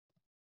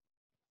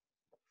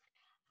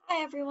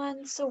Hi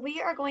everyone. So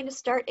we are going to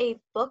start a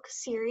book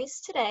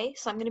series today.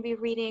 So I'm going to be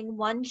reading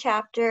one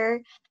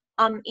chapter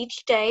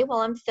each day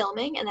while I'm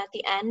filming, and at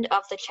the end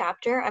of the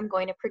chapter, I'm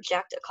going to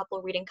project a couple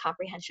reading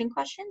comprehension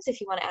questions if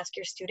you want to ask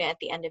your student at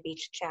the end of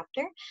each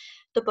chapter.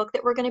 The book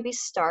that we're going to be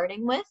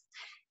starting with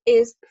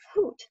is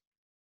Hoot.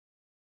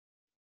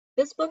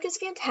 This book is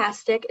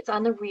fantastic. It's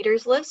on the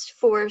readers list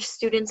for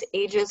students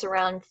ages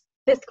around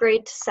 5th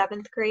grade to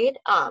 7th grade.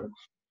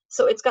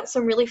 So it's got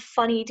some really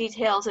funny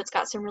details. It's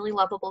got some really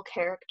lovable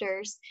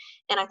characters.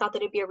 And I thought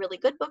that it'd be a really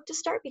good book to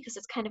start because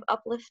it's kind of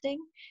uplifting.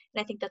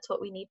 And I think that's what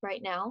we need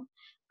right now.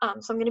 So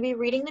I'm going to be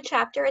reading the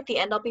chapter. At the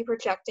end, I'll be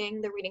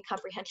projecting the reading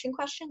comprehension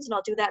questions, and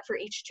I'll do that for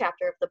each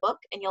chapter of the book.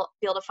 And you'll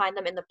be able to find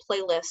them in the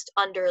playlist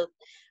under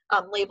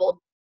labeled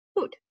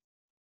Hoot.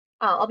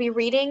 I'll be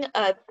reading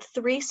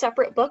 3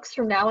 separate books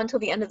from now until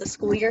the end of the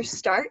school year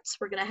starts.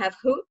 We're going to have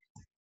Hoot,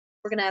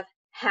 we're going to have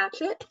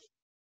Hatchet,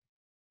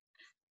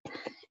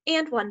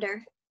 and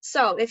Wonder.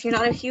 So if you're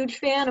not a huge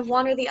fan of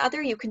one or the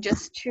other, you can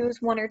just choose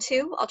one or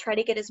two. I'll try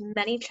to get as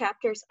many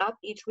chapters up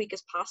each week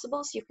as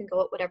possible, so you can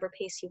go at whatever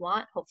pace you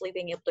want, hopefully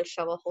being able to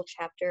show a whole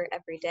chapter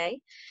every day.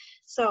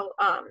 So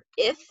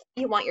if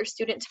you want your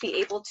student to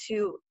be able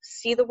to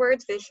see the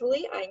words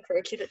visually, I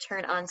encourage you to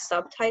turn on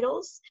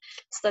subtitles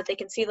so that they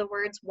can see the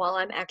words while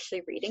I'm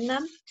actually reading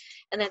them.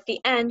 And at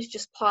the end,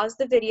 just pause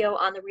the video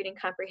on the reading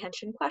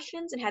comprehension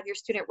questions and have your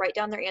student write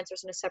down their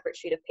answers in a separate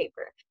sheet of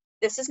paper.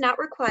 This is not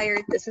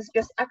required. This is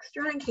just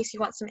extra in case you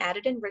want some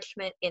added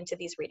enrichment into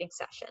these reading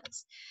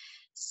sessions.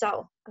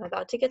 So I'm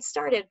about to get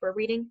started. We're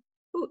reading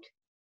Hoot.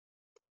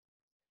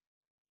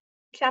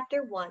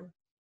 Chapter 1.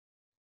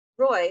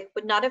 Roy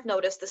would not have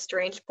noticed the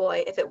strange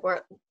boy if it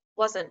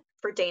wasn't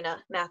for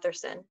Dana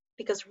Matherson,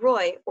 because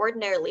Roy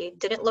ordinarily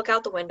didn't look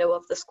out the window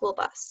of the school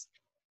bus.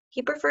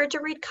 He preferred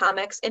to read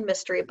comics and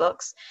mystery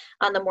books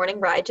on the morning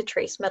ride to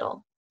Trace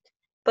Middle.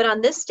 But on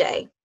this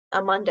day,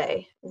 a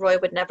Monday, Roy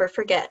would never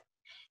forget.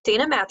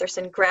 Dana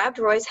Matherson grabbed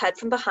Roy's head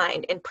from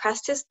behind and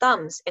pressed his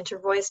thumbs into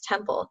Roy's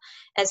temple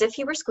as if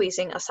he were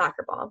squeezing a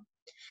soccer ball.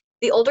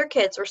 The older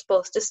kids were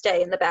supposed to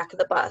stay in the back of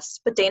the bus,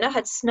 but Dana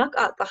had snuck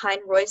up behind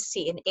Roy's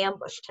seat and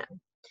ambushed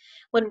him.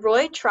 When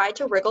Roy tried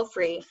to wriggle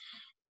free,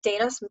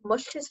 Dana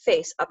smushed his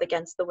face up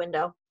against the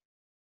window.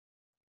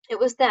 It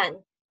was then,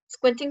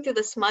 squinting through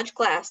the smudged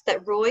glass,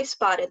 that Roy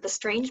spotted the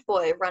strange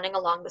boy running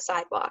along the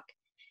sidewalk.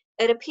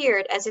 It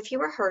appeared as if he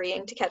were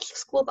hurrying to catch the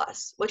school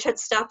bus, which had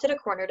stopped at a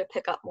corner to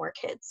pick up more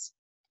kids.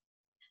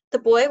 The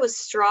boy was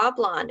straw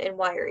blonde and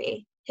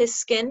wiry. His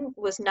skin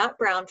was nut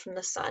brown from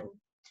the sun.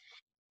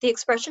 The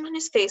expression on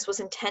his face was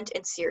intent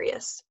and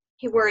serious.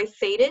 He wore a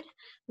faded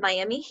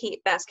Miami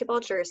Heat basketball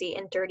jersey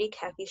and dirty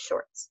khaki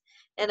shorts,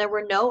 and there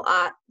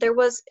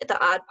was the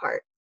odd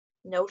part,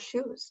 no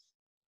shoes.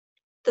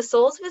 The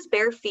soles of his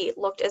bare feet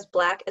looked as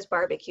black as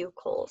barbecue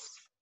coals.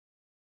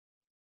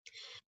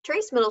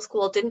 Trace Middle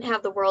School didn't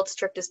have the world's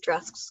strictest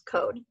dress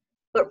code,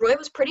 but Roy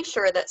was pretty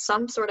sure that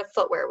some sort of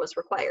footwear was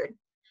required.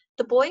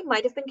 The boy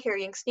might have been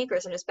carrying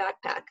sneakers in his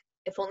backpack,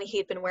 if only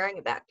he'd been wearing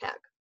a backpack.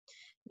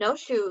 No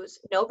shoes,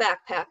 no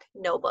backpack,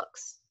 no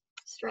books.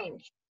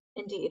 Strange,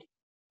 indeed,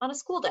 on a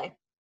school day.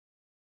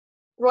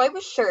 Roy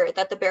was sure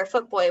that the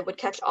barefoot boy would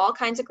catch all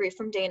kinds of grief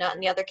from Dana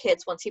and the other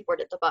kids once he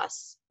boarded the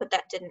bus, but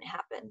that didn't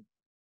happen.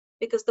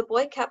 Because the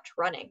boy kept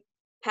running,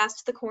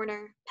 past the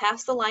corner,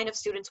 past the line of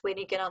students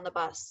waiting to get on the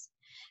bus,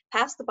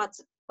 past the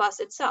bus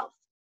itself.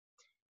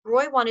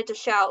 Roy wanted to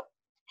shout,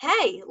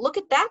 "Hey, look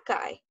at that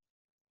guy!"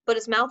 But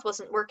his mouth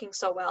wasn't working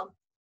so well.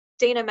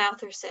 Dana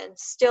Matherson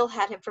still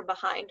had him from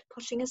behind,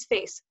 pushing his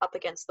face up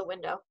against the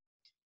window.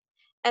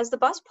 As the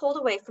bus pulled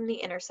away from the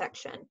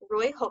intersection,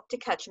 Roy hoped to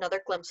catch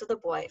another glimpse of the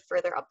boy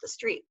further up the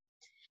street.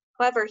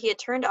 However, he had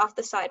turned off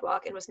the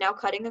sidewalk and was now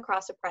cutting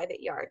across a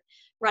private yard,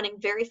 running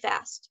very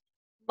fast,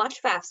 much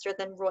faster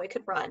than Roy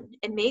could run,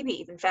 and maybe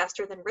even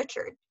faster than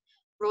Richard,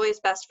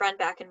 Roy's best friend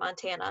back in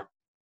Montana.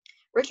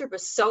 Richard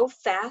was so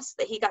fast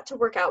that he got to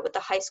work out with the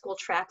high school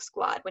track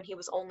squad when he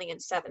was only in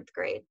 7th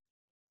grade.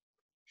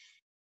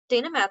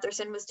 Dana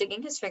Matherson was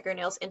digging his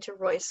fingernails into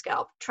Roy's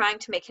scalp, trying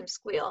to make him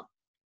squeal,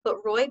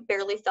 but Roy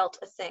barely felt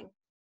a thing.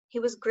 He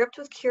was gripped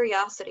with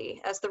curiosity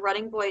as the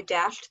running boy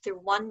dashed through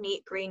one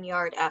neat green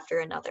yard after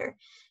another,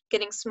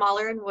 getting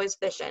smaller in Roy's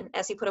vision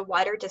as he put a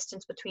wider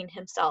distance between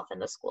himself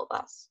and the school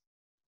bus.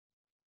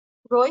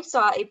 Roy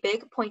saw a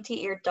big,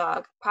 pointy-eared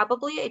dog,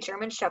 probably a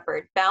German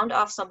shepherd, bound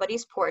off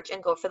somebody's porch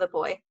and go for the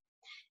boy.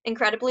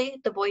 Incredibly,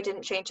 the boy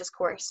didn't change his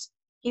course.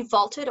 He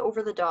vaulted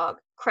over the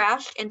dog,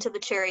 crashed into the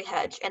cherry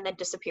hedge, and then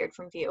disappeared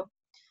from view.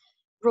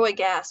 Roy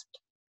gasped.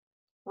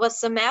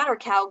 "What's the matter,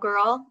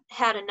 cowgirl?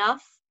 Had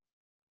enough?"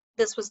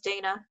 This was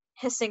Dana,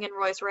 hissing in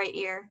Roy's right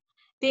ear.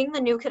 Being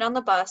the new kid on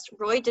the bus,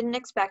 Roy didn't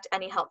expect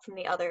any help from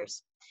the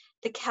others.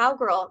 The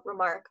cowgirl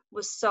remark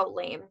was so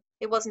lame,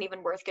 it wasn't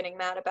even worth getting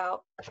mad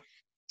about.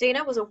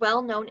 Dana was a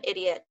well-known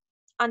idiot,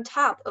 on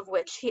top of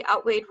which he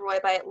outweighed Roy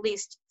by at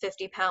least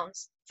 50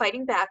 pounds.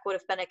 Fighting back would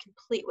have been a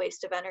complete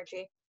waste of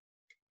energy.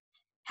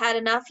 "Had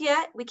enough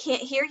yet? We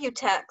can't hear you,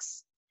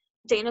 Tex."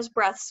 Dana's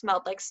breath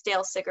smelled like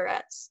stale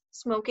cigarettes.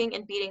 Smoking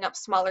and beating up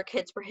smaller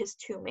kids were his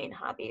two main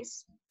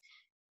hobbies.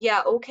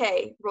 Yeah,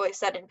 okay, Roy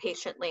said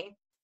impatiently.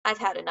 I've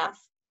had enough.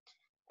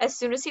 As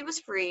soon as he was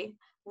free,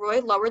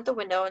 Roy lowered the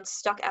window and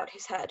stuck out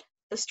his head.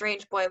 The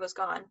strange boy was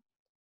gone.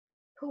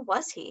 Who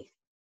was he?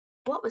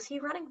 What was he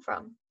running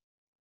from?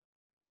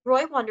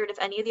 Roy wondered if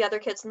any of the other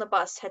kids on the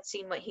bus had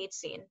seen what he'd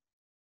seen.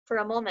 For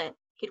a moment,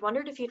 he'd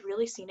wondered if he'd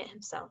really seen it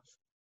himself.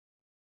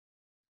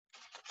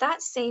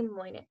 That same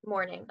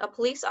morning, a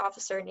police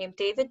officer named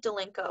David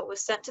Delinko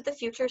was sent to the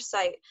future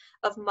site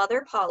of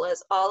Mother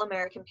Paula's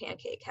All-American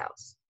Pancake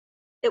House.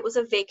 It was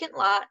a vacant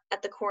lot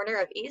at the corner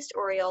of East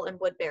Oriole and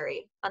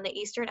Woodbury, on the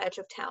eastern edge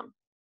of town.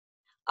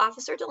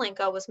 Officer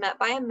Delinko was met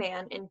by a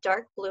man in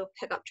dark blue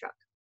pickup truck.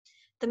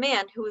 The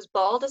man, who was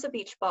bald as a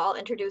beach ball,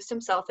 introduced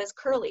himself as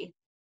Curly.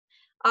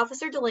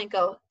 Officer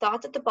Delinko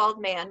thought that the bald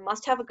man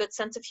must have a good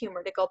sense of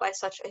humor to go by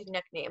such a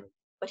nickname,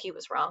 but he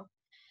was wrong.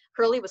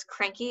 Curly was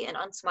cranky and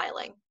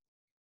unsmiling.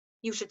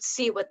 You should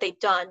see what they'd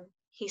done,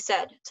 he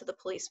said to the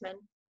policeman.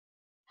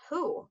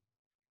 Who?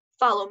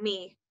 Follow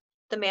me,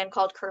 the man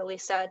called Curly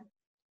said.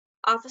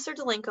 Officer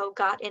Delinko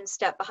got in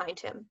step behind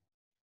him.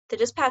 The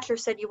dispatcher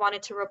said you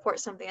wanted to report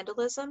some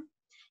vandalism?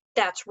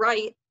 That's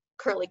right,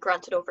 Curly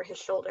grunted over his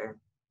shoulder.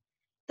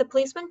 The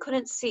policeman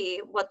couldn't see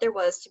what there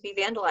was to be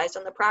vandalized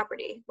on the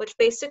property, which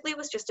basically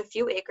was just a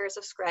few acres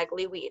of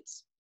scraggly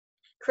weeds.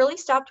 Curly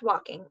stopped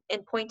walking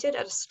and pointed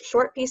at a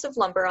short piece of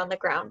lumber on the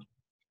ground.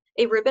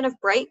 A ribbon of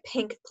bright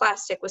pink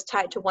plastic was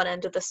tied to one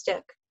end of the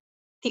stick.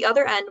 The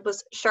other end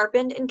was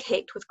sharpened and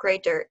caked with gray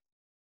dirt.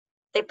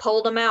 They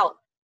pulled him out.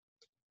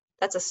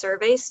 That's a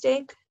survey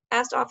stake?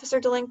 Asked Officer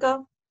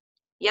Delinko.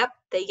 Yep,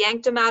 they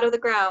yanked him out of the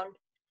ground.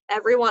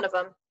 Every one of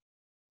them.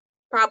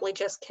 Probably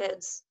just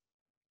kids.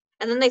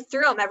 And then they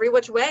threw him every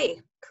which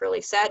way,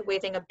 Curly said,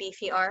 waving a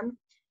beefy arm.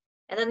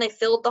 And then they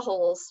filled the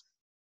holes.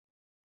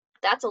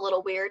 That's a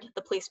little weird,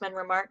 the policeman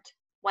remarked.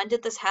 When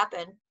did this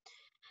happen?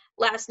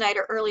 Last night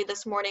or early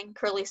this morning,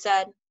 Curly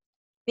said.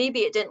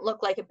 Maybe it didn't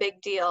look like a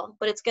big deal,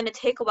 but it's going to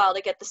take a while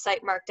to get the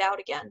site marked out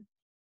again.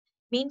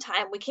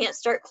 Meantime, we can't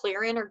start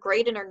clearing or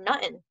grading or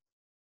nothing.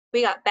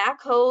 We got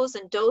backhoes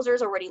and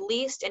dozers already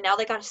leased, and now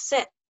they got to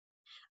sit.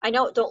 I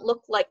know it don't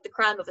look like the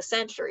crime of a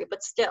century,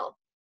 but still.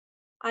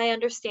 I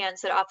understand,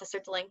 said Officer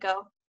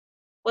Delinko.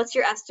 What's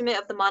your estimate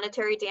of the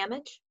monetary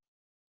damage?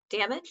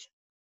 Damage?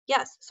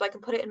 Yes, so I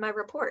can put it in my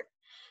report.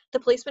 The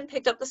policeman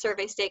picked up the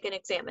survey stake and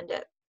examined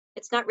it.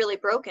 It's not really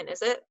broken,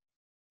 is it?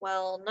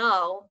 Well,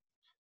 no.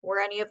 Were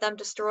any of them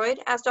destroyed?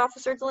 Asked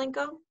Officer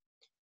Delinko.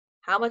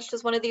 How much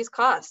does one of these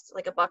cost?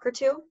 Like $1 or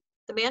 $2?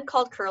 The man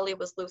called Curly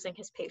was losing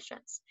his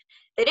patience.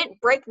 They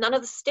didn't break none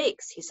of the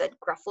stakes, he said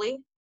gruffly.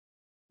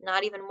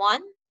 Not even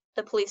one?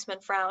 The policeman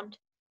frowned.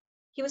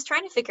 He was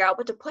trying to figure out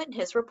what to put in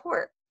his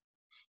report.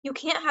 You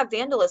can't have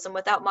vandalism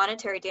without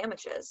monetary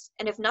damages,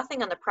 and if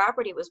nothing on the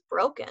property was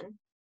broken.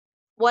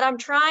 What I'm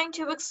trying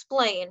to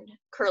explain,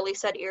 Curly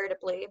said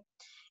irritably,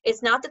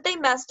 it's not that they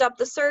messed up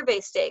the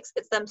survey stakes,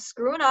 it's them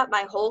screwing up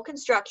my whole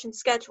construction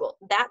schedule.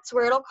 That's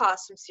where it'll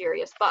cost some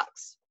serious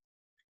bucks.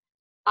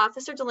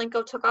 Officer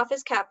Delinko took off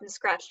his cap and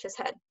scratched his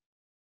head.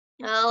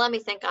 Let me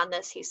think on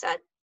this, he said.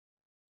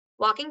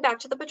 Walking back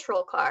to the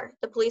patrol car,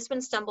 the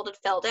policeman stumbled and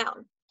fell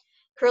down.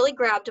 Curly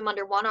grabbed him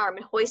under one arm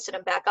and hoisted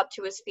him back up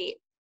to his feet.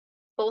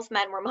 Both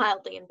men were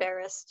mildly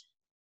embarrassed.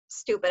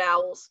 Stupid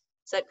owls,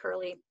 said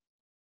Curly.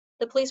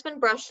 The policeman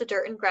brushed the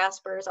dirt and grass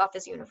burrs off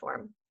his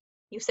uniform.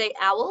 You say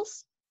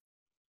owls?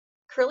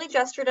 Curly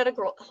gestured at a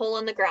hole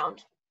in the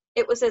ground.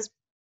 It was as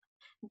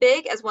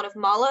big as one of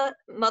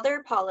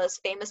Mother Paula's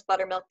famous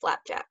buttermilk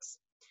flapjacks.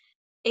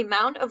 A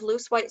mound of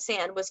loose white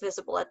sand was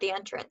visible at the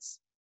entrance.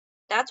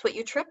 That's what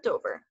you tripped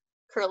over,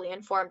 Curly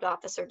informed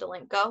Officer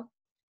Delinko.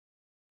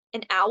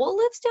 An owl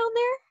lives down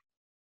there?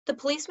 The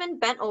policeman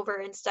bent over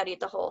and studied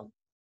the hole.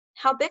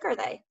 How big are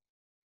they?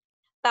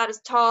 About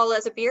as tall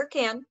as a beer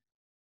can.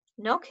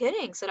 No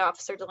kidding, said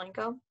Officer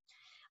Delinko.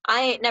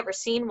 I ain't never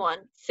seen one,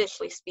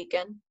 fishly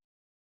speakin'.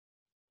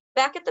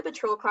 Back at the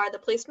patrol car, the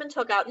policeman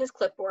took out his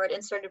clipboard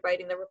and started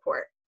writing the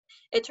report.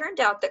 It turned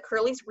out that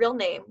Curly's real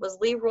name was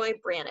Leroy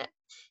Brannett,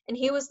 and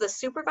he was the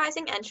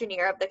supervising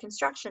engineer of the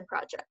construction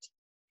project.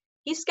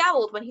 He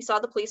scowled when he saw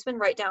the policeman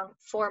write down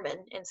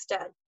foreman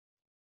instead.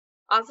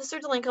 Officer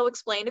Delinko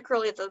explained to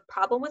Curly the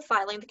problem with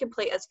filing the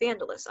complaint as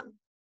vandalism.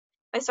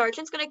 My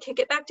sergeant's going to kick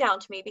it back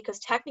down to me because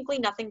technically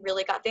nothing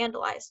really got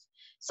vandalized.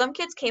 Some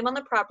kids came on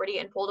the property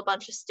and pulled a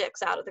bunch of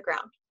sticks out of the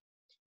ground.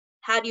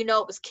 How do you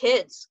know it was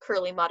kids?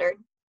 Curly muttered.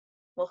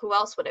 Well, who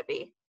else would it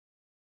be?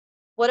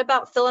 What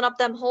about filling up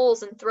them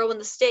holes and throwing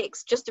the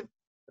stakes just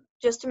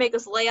to make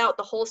us lay out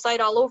the whole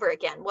site all over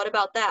again? What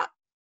about that?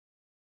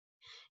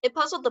 It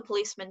puzzled the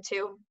policeman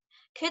too.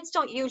 Kids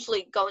don't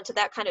usually go into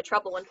that kind of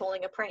trouble when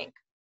pulling a prank.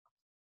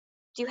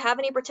 Do you have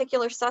any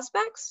particular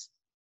suspects?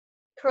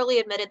 Curly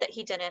admitted that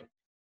he didn't.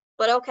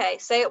 But okay,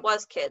 say it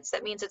was kids.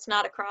 That means it's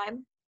not a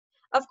crime?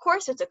 Of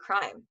course it's a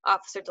crime,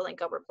 Officer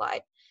Delinko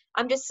replied.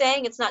 I'm just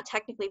saying it's not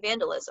technically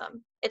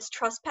vandalism. It's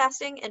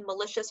trespassing and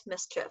malicious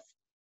mischief.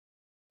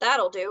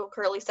 That'll do,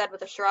 Curly said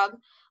with a shrug.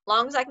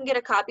 Long as I can get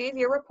a copy of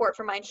your report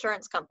from my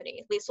insurance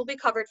company, lease will be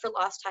covered for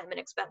lost time and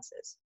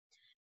expenses.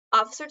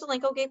 Officer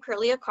Delinko gave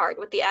Curly a card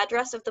with the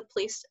address of the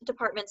police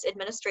department's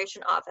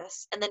administration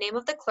office and the name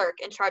of the clerk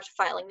in charge of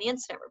filing the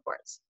incident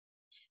reports.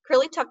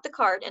 Curly tucked the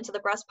card into the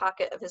breast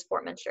pocket of his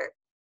foreman's shirt.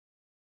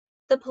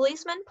 The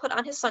policeman put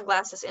on his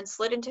sunglasses and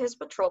slid into his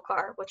patrol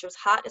car, which was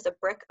hot as a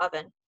brick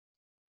oven.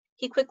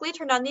 He quickly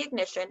turned on the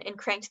ignition and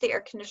cranked the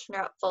air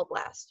conditioner up full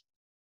blast.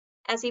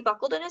 As he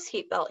buckled in his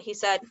seatbelt, he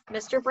said,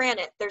 "Mr.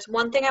 Brannett, there's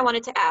one thing I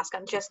wanted to ask.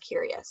 I'm just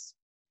curious."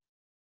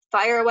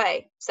 "Fire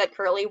away," said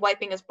Curly,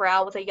 wiping his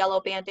brow with a yellow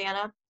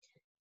bandana.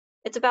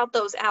 "It's about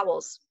those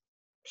owls."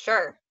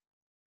 "Sure."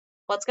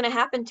 "What's going to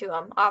happen to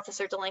them?"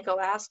 Officer Delinko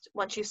asked.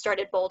 "Once you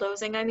started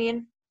bulldozing, I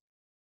mean."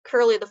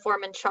 Curly, the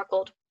foreman,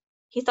 chuckled.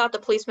 He thought the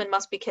policeman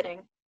must be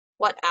kidding.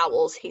 "What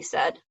owls?" he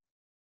said.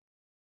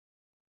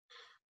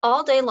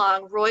 All day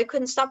long, Roy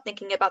couldn't stop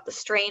thinking about the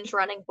strange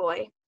running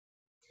boy.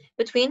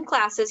 Between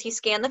classes, he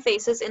scanned the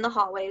faces in the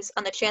hallways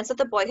on the chance that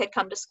the boy had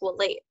come to school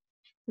late.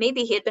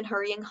 Maybe he had been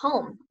hurrying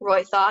home,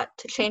 Roy thought,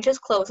 to change his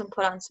clothes and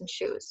put on some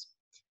shoes.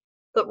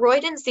 But Roy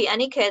didn't see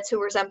any kids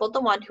who resembled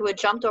the one who had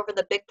jumped over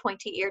the big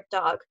pointy-eared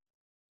dog.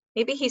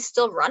 Maybe he's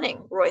still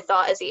running, Roy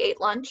thought as he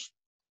ate lunch.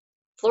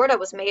 Florida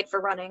was made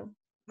for running.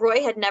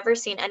 Roy had never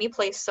seen any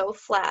place so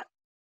flat.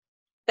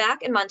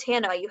 Back in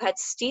Montana, you had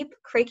steep,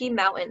 craggy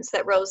mountains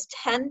that rose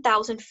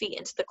 10,000 feet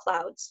into the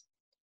clouds.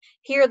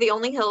 Here, the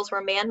only hills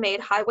were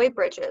man-made highway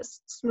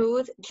bridges,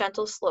 smooth,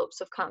 gentle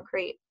slopes of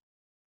concrete.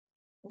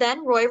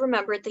 Then Roy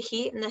remembered the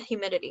heat and the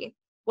humidity,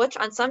 which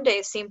on some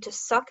days seemed to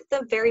suck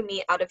the very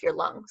meat out of your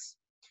lungs.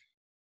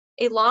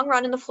 A long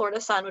run in the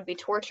Florida sun would be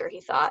torture, he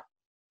thought.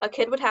 A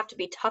kid would have to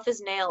be tough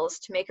as nails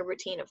to make a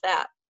routine of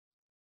that.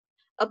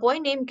 A boy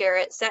named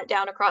Garrett sat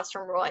down across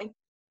from Roy.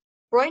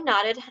 Roy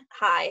nodded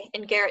hi,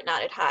 and Garrett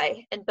nodded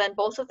hi, and then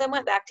both of them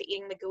went back to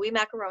eating the gooey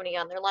macaroni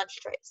on their lunch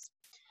trays.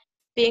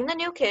 Being the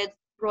new kid,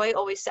 Roy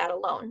always sat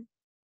alone,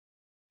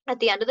 at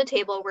the end of the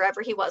table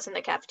wherever he was in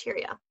the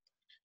cafeteria.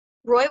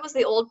 Roy was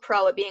the old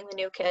pro at being the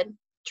new kid.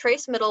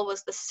 Trace Middle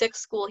was the 6th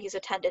school he's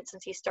attended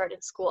since he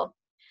started school.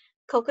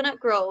 Coconut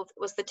Grove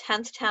was the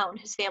 10th town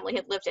his family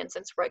had lived in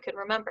since Roy could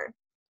remember.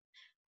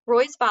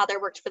 Roy's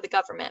father worked for the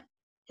government.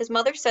 His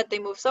mother said they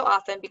moved so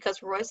often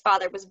because Roy's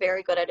father was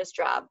very good at his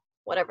job,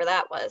 whatever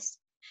that was,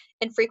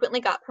 and frequently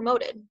got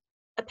promoted.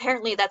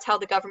 Apparently, that's how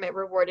the government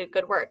rewarded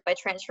good work, by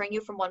transferring you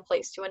from one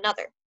place to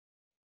another.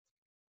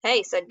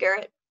 "Hey," said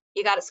Garrett,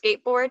 "you got a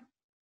skateboard?"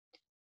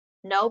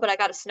 "No, but I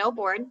got a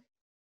snowboard."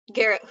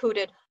 Garrett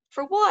hooted.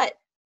 "For what?"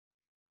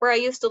 "Where I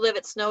used to live,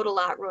 it snowed a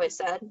lot," Roy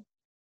said.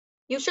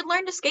 "You should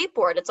learn to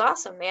skateboard. It's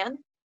awesome,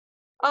 man."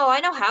 "Oh, I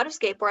know how to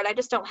skateboard. I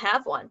just don't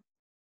have one."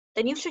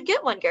 "Then you should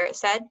get one," Garrett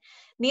said.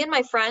 "Me and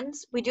my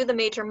friends, we do the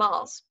major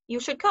malls. You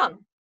should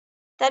come."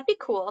 "That'd be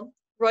cool."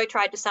 Roy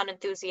tried to sound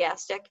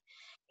enthusiastic.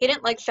 He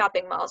didn't like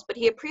shopping malls, but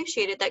he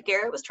appreciated that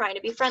Garrett was trying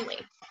to be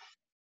friendly.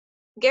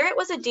 Garrett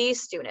was a D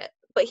student,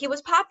 but he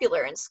was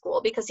popular in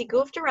school because he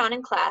goofed around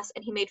in class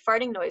and he made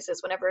farting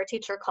noises whenever a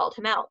teacher called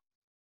him out.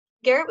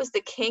 Garrett was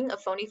the king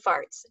of phony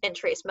farts in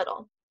Trace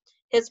Middle.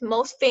 His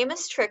most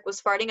famous trick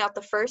was farting out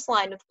the first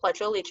line of the Pledge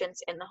of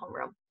Allegiance in the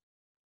homeroom.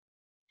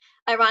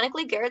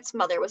 Ironically, Garrett's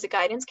mother was a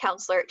guidance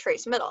counselor at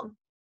Trace Middle.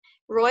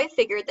 Roy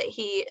figured that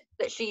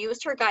she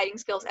used her guiding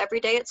skills every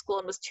day at school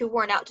and was too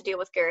worn out to deal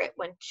with Garrett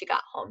when she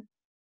got home.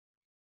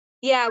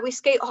 "Yeah, we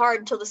skate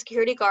hard until the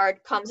security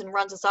guard comes and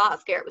runs us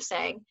off," Garrett was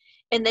saying.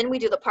 "And then we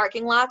do the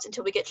parking lots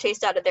until we get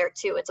chased out of there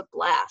too. It's a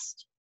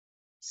blast."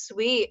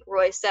 "Sweet,"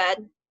 Roy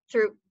said,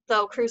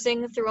 though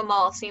cruising through a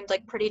mall seemed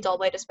like a pretty dull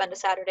way to spend a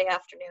Saturday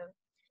afternoon.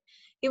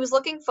 He was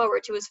looking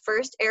forward to his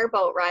first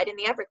airboat ride in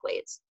the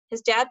Everglades.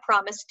 His dad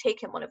promised to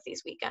take him one of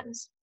these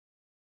weekends.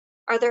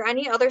 "Are there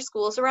any other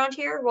schools around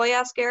here?" Roy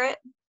asked Garrett.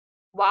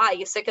 "Why,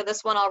 you sick of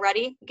this one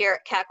already?"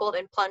 Garrett cackled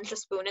and plunged a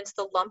spoon into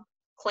the lump,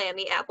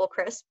 clammy apple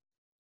crisp.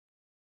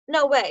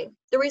 "No way.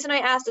 The reason I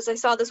asked is I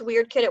saw this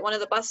weird kid at one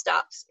of the bus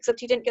stops, except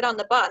he didn't get on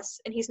the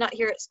bus, and he's not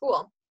here at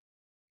school.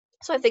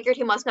 So I figured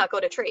he must not go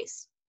to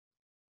Trace."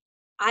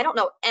 "I don't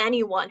know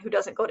anyone who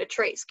doesn't go to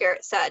Trace,"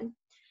 Garrett said.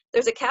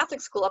 "There's a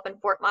Catholic school up in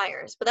Fort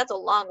Myers, but that's a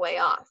long way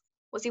off.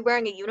 Was he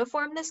wearing a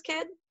uniform, this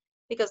kid?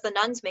 Because the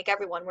nuns make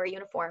everyone wear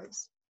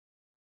uniforms."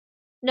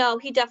 "No,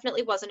 he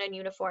definitely wasn't in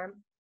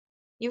uniform."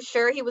 "You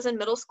sure he was in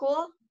middle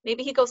school?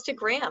 Maybe he goes to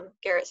Graham,"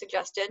 Garrett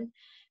suggested.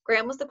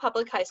 Graham was the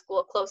public high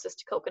school closest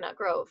to Coconut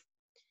Grove.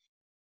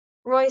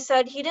 Roy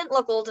said he didn't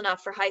look old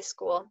enough for high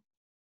school.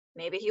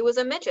 "Maybe he was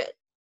a midget."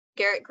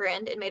 Garrett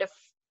grinned and made a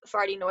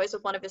farty noise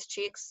with one of his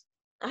cheeks.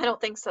 "I don't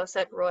think so,"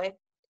 said Roy.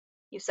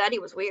 "You said he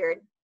was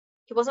weird."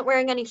 "He wasn't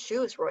wearing any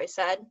shoes," Roy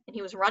said, "and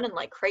he was running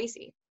like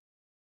crazy."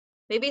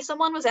 "Maybe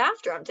someone was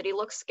after him. Did he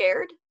look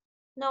scared?"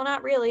 "No,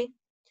 not really."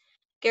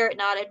 Garrett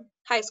nodded.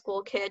 "High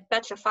school kid.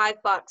 Betcha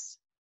 $5.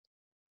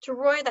 To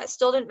Roy, that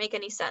still didn't make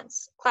any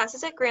sense.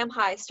 Classes at Graham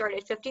High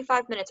started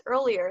 55 minutes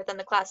earlier than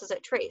the classes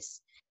at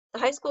Trace. The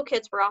high school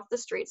kids were off the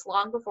streets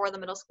long before the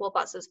middle school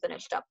buses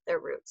finished up their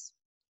routes.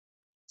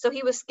 "So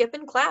he was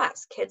skipping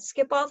class. Kids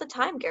skip all the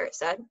time," Garrett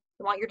said.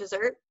 "You want your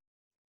dessert?"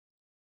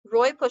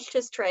 Roy pushed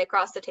his tray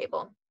across the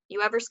table.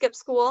 You ever skip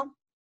school?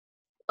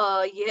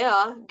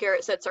 Yeah,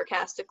 Garrett said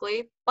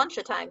sarcastically. Bunch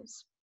of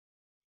times.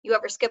 You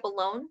ever skip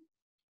alone?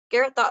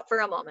 Garrett thought for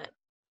a moment.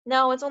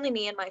 No, it's only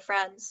me and my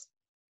friends.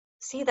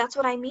 See, that's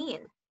what I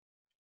mean.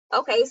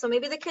 Okay, so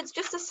maybe the kid's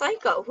just a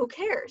psycho. Who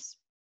cares?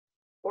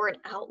 Or an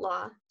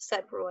outlaw,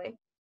 said Roy.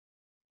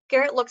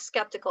 Garrett looked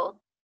skeptical.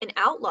 An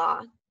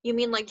outlaw? You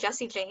mean like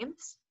Jesse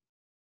James?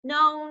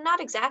 No,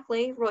 not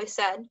exactly, Roy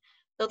said,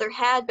 though there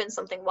had been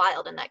something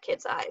wild in that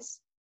kid's eyes.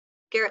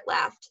 Garrett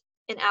laughed.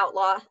 An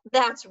outlaw?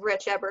 That's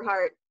rich,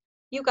 Eberhart.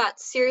 You got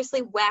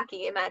seriously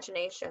wacky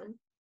imagination.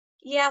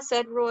 Yeah,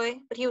 said Roy,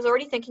 but he was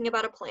already thinking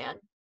about a plan.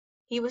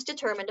 He was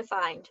determined to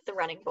find the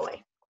running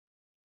boy.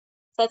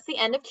 So that's the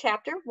end of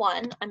chapter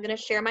 1. I'm going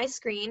to share my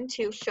screen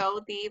to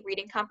show the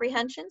reading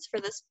comprehensions for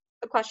this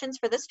questions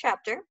for this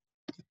chapter.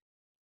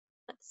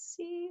 Let's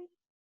see.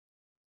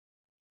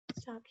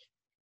 Stop.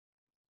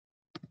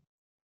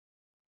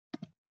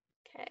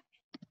 Okay.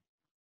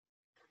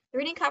 The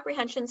reading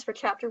comprehensions for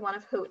chapter 1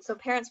 of Hoot. So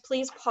parents,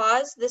 please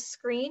pause this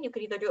screen. You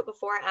could either do it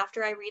before or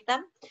after I read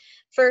them.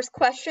 First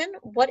question,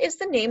 what is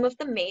the name of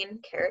the main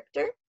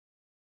character?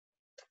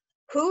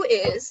 Who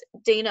is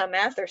Dana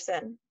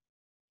Matherson?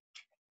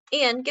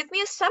 And give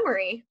me a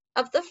summary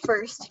of the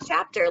first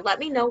chapter. Let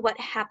me know what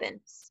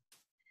happens.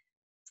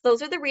 So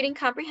those are the reading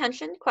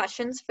comprehension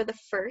questions for the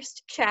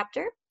first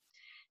chapter.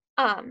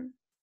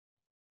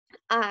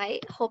 I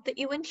hope that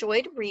you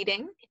enjoyed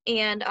reading,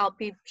 and I'll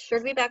be sure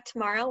to be back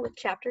tomorrow with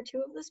chapter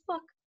 2 of this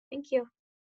book. Thank you.